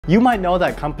You might know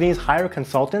that companies hire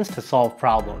consultants to solve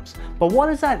problems, but what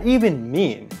does that even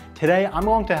mean? Today, I'm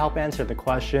going to help answer the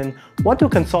question, what do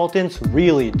consultants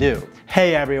really do?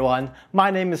 Hey everyone,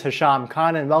 my name is Hisham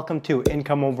Khan and welcome to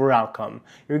Income Over Outcome,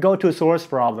 your go-to source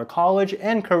for all the college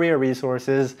and career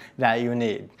resources that you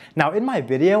need. Now in my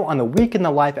video on the week in the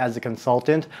life as a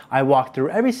consultant, I walked through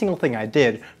every single thing I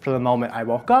did from the moment I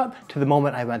woke up to the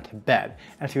moment I went to bed.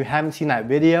 And if you haven't seen that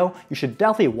video, you should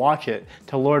definitely watch it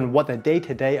to learn what the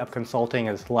day-to-day of consulting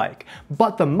is like.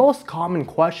 But the most common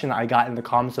question I got in the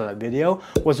comments of that video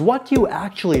was, what do you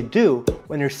actually do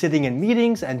when you're sitting in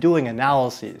meetings and doing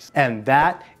analyses? And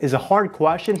that is a hard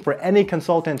question for any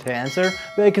consultant to answer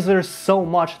because there's so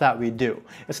much that we do.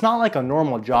 It's not like a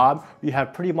normal job where you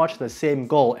have pretty much the same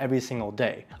goal every single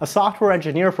day. A software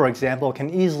engineer, for example, can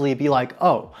easily be like,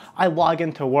 oh, I log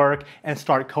into work and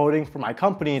start coding for my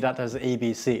company that does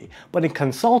ABC. But in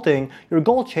consulting, your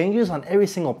goal changes on every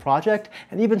single project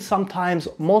and even sometimes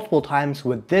multiple times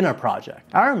within a project.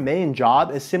 Our main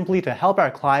job is simply to help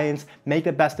our clients make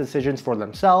the best decisions for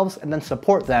themselves and then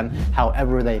support them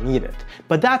however they need it.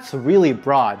 But that's really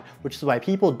broad, which is why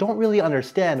people don't really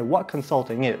understand what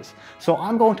consulting is. So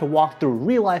I'm going to walk through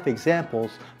real-life examples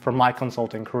from my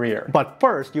consulting career. But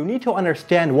first, you need to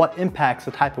understand what impacts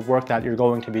the type of work that you're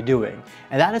going to be doing.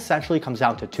 And that essentially comes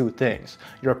down to two things: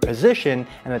 your position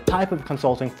and the type of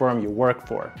consulting firm you work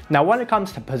for. Now, when it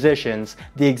comes to positions,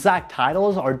 the exact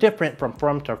titles are different from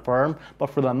firm to firm, but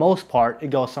for the most part,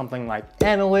 it goes something like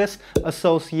analyst,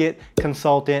 associate,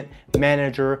 consultant,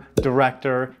 manager,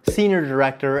 director, senior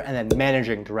director, and then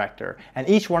managing director. And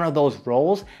each one of those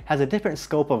roles has a different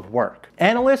scope of work.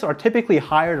 Analysts are typically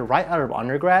hired right out of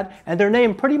undergrad, and their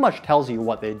name pretty much tells you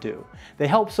what they do. They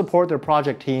help support their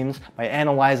project teams by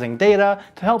analyzing data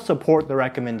to help support their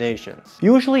recommendations.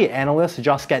 Usually analysts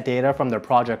just get data from their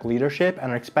project leadership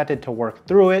and are expected to work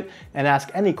through it and ask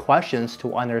any questions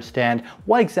to understand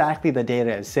what exactly the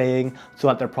data is saying so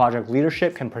that their project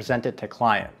leadership can present it to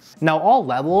clients. Now all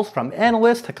levels from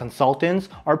analysts to consultants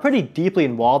are pretty deeply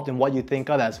involved in what you think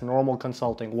of as normal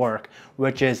consulting work,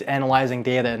 which is analyzing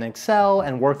data in Excel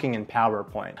and working in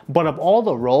PowerPoint. But of all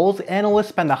the roles, analysts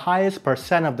spend the highest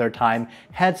percent of their time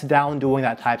heads down doing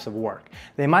that types of work.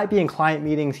 They might be in client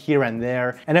meetings here and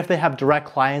there, and if they have direct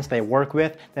clients they work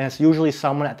with, then it's usually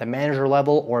someone at the manager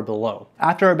level or below.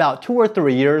 After about 2 or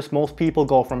 3 years, most people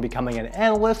go from becoming an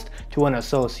analyst to an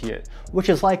associate, which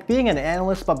is like being an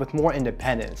analyst but with more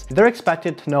independence. They're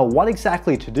expected to know what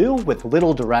exactly to do with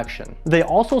little direction. They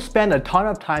also spend a ton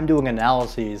of time doing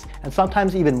analyses, and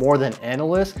sometimes even more than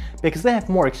analysts, because they have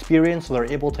more experience, so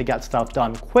they're able to get stuff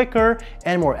done quicker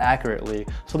and more accurately,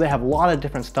 so they have a lot of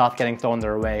different stuff getting thrown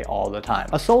their way all the time.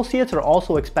 Associates are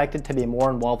also expected to be more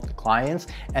involved with clients,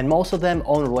 and most of them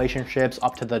own relationships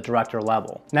up to the director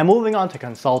level. Now moving on to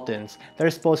consultants, they're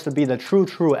supposed to be the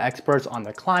true experts on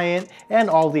the client and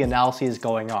all the analyses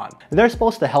going on. They're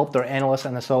supposed to help their analysts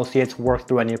and associates work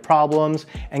through any problems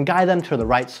and guide them to the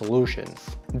right solutions.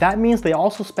 That means they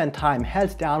also spend time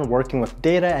heads down working with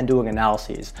data and doing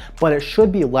analyses, but it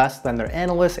should be less than their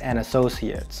analysts and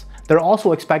associates. They're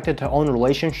also expected to own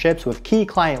relationships with key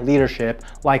client leadership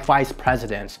like vice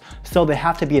presidents, so they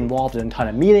have to be involved in a ton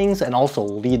of meetings and also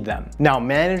lead them. Now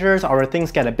managers are where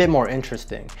things get a bit more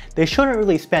interesting. They shouldn't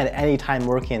really spend any time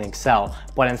working in Excel,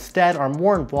 but instead are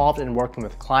more involved in working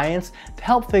with clients to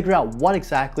help figure out what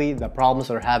exactly the problems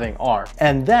they're having are,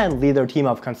 and then lead their team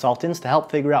of consultants to help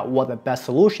figure out what the best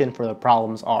solution for the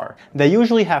problems are. They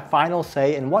usually have final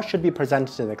say in what should be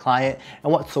presented to the client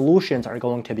and what solutions are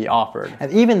going to be offered.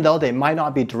 And even though they might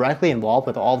not be directly involved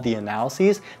with all of the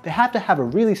analyses, they have to have a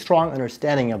really strong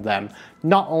understanding of them,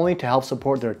 not only to help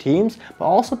support their teams, but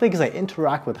also because they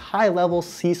interact with high-level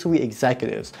C-suite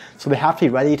executives, so they have to be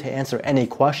ready to answer any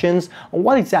questions on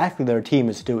what exactly their team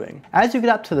is doing. As you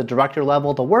get up to the director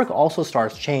level, the work also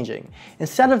starts changing.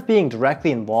 Instead of being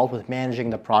directly involved with managing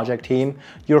the project team,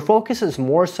 your focus is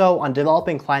more so on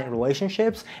developing client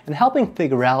relationships and helping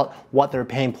figure out what their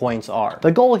pain points are.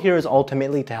 The goal here is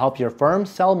ultimately to help your firm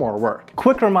sell more work.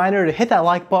 Quick reminder to hit that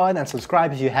like button and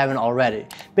subscribe if you haven't already,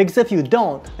 because if you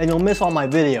don't, then you'll miss all my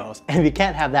videos, and we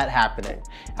can't have that happening.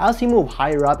 As you move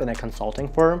higher up in a consulting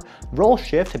firm, roles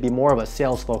shift to be more of a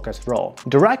sales-focused role.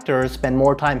 Directors spend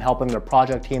more time helping their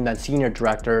project team than senior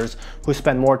directors, who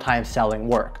spend more time selling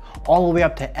work, all the way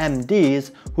up to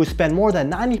MDs, who spend more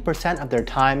than 90% of their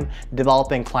time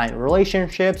developing client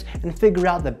relationships and figure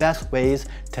out the best ways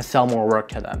to sell more work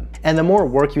to them. And the more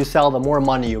work you sell, the more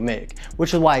money you make,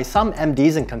 which is why some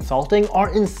MDs in consulting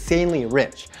are insanely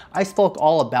rich. I spoke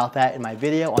all about that in my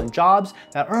video on jobs jobs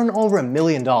that earn over $1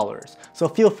 million, so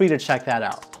feel free to check that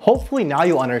out. Hopefully now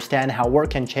you understand how work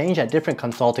can change at different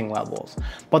consulting levels.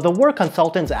 But the work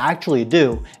consultants actually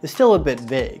do is still a bit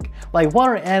vague. Like, what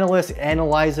are analysts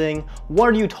analyzing? What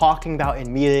are you talking about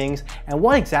in meetings? And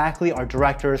what exactly are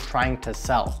directors trying to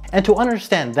sell? And to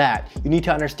understand that, you need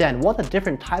to understand what the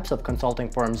different types of consulting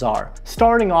firms are.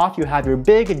 Starting off, you have your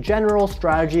big general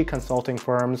strategy consulting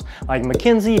firms like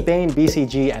McKinsey, Bain,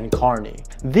 BCG, and Carney.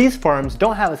 These firms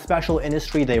don't have a special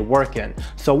industry they work in.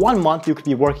 So one month you could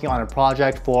be working on a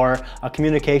project for a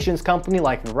communications company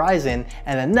like Verizon,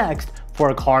 and the next for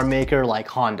a car maker like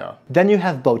Honda. Then you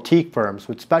have boutique firms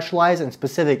which specialize in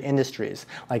specific industries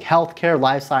like healthcare,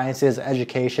 life sciences,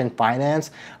 education,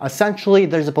 finance. Essentially,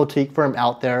 there's a boutique firm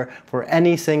out there for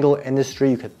any single industry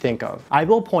you could think of. I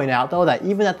will point out though that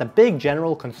even at the big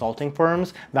general consulting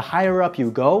firms, the higher up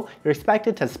you go, you're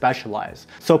expected to specialize.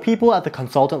 So people at the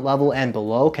consultant level and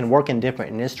below can work in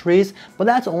different industries, but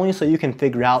that's only so you can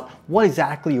figure out what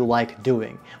exactly you like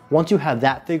doing. Once you have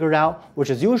that figured out, which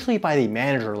is usually by the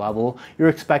manager level, you're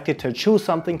expected to choose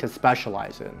something to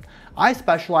specialize in. I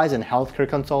specialize in healthcare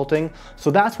consulting,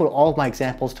 so that's what all of my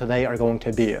examples today are going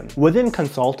to be in. Within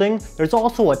consulting, there's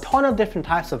also a ton of different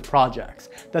types of projects.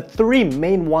 The three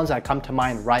main ones that come to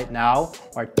mind right now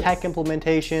are tech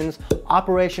implementations,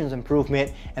 operations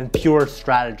improvement, and pure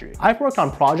strategy. I've worked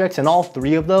on projects in all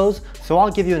three of those, so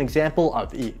I'll give you an example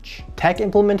of each. Tech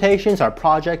implementations are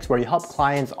projects where you help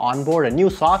clients onboard a new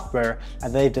software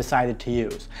that they've decided to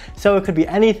use. So it could be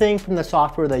anything from the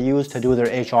software they use to do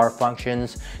their HR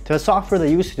functions, to the software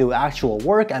they use to do actual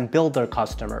work and build their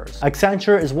customers.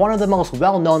 Accenture is one of the most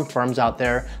well-known firms out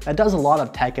there that does a lot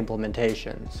of tech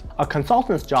implementations. A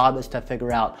consultant's job is to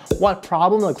figure out what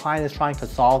problem the client is trying to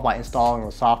solve by installing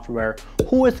the software,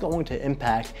 who it's going to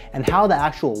impact, and how the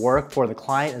actual work for the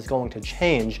client is going to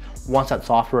change once that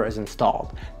software is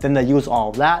installed. Then they use all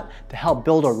of that to help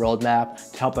build a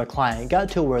roadmap to help their client get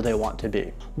to where they want to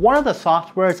be. One of the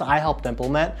softwares I helped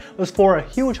implement was for a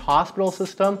huge hospital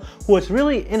system who was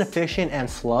really inefficient and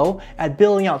slow at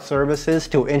billing out services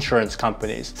to insurance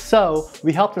companies. So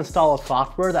we helped install a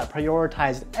software that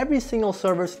prioritized every single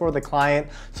service for the client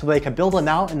so they could build them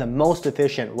out in the most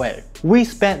efficient way. We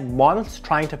spent months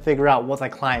trying to figure out what the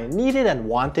client needed and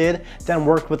wanted, then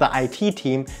worked with the IT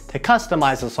team to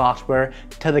customize the software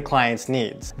to the client's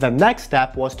needs. The next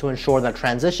step was to ensure the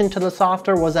transition to the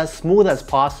software was as smooth as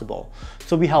possible.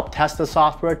 So we helped test the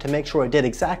software to make sure it did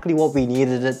exactly what we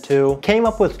needed it to, came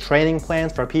up with training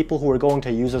plans for people who were going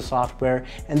to use the software,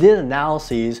 and did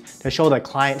analyses to show the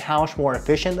client how much more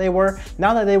efficient they were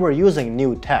now that they were using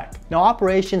new tech. Now,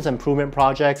 operations improvement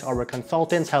projects are where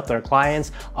consultants help their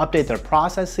clients update their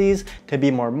processes to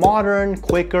be more modern,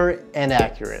 quicker, and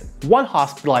accurate. One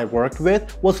hospital I worked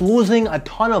with was losing a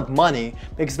ton of money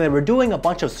because they were doing a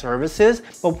bunch of services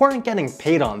but weren't getting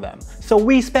paid on them. So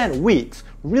we spent weeks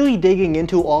really digging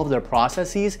into all of their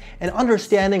processes and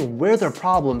understanding where their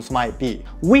problems might be.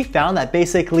 We found that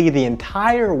basically the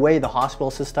entire way the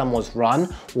hospital system was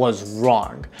run was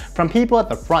wrong. From people at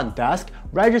the front desk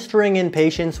registering in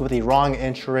patients with the wrong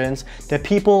insurance, to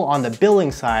people on the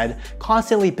billing side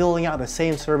constantly billing out the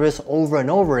same service over and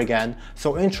over again,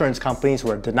 so insurance companies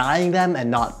were denying them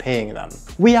and not paying them.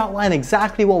 We outlined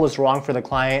exactly what was wrong for the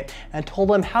client and told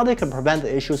them how they could prevent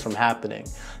the issues from happening.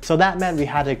 So that meant we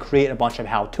had to create a bunch of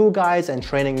how-to guides and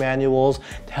training manuals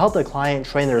to help the client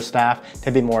train their staff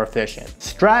to be more efficient.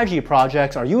 Strategy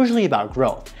projects are usually about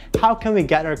growth. How can we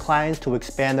get our clients to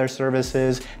expand their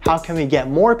services? How can we get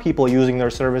more people using their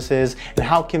services? And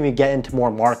how can we get into more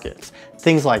markets?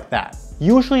 Things like that.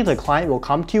 Usually the client will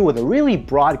come to you with a really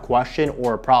broad question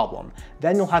or a problem.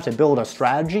 Then you'll have to build a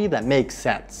strategy that makes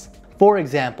sense. For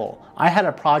example, I had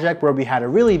a project where we had a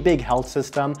really big health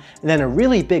system and then a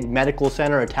really big medical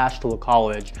center attached to a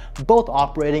college, both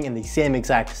operating in the same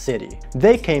exact city.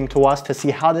 They came to us to see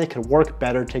how they could work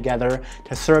better together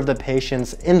to serve the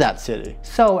patients in that city.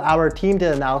 So our team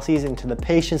did analyses into the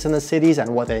patients in the cities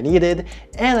and what they needed,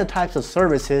 and the types of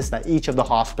services that each of the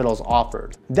hospitals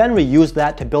offered. Then we used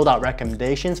that to build out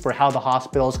recommendations for how the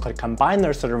hospitals could combine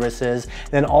their services,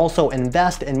 then also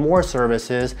invest in more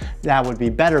services that would be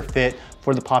better fit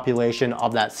for the population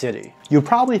of that city. You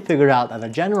probably figured out that the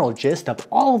general gist of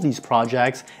all of these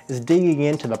projects is digging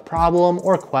into the problem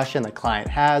or question the client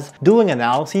has, doing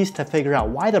analyses to figure out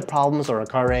why the problems are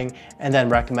occurring, and then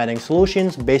recommending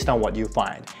solutions based on what you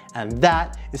find. And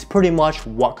that is pretty much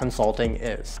what consulting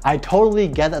is. I totally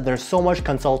get that there's so much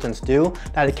consultants do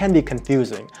that it can be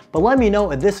confusing, but let me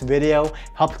know if this video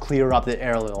helped clear up the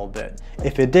air a little bit.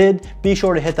 If it did, be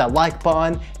sure to hit that like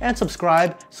button and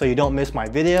subscribe so you don't miss my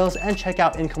videos, and check check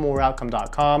out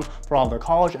incomeoveroutcome.com for all the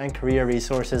college and career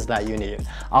resources that you need.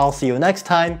 I'll see you next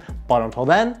time, but until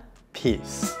then,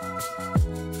 peace.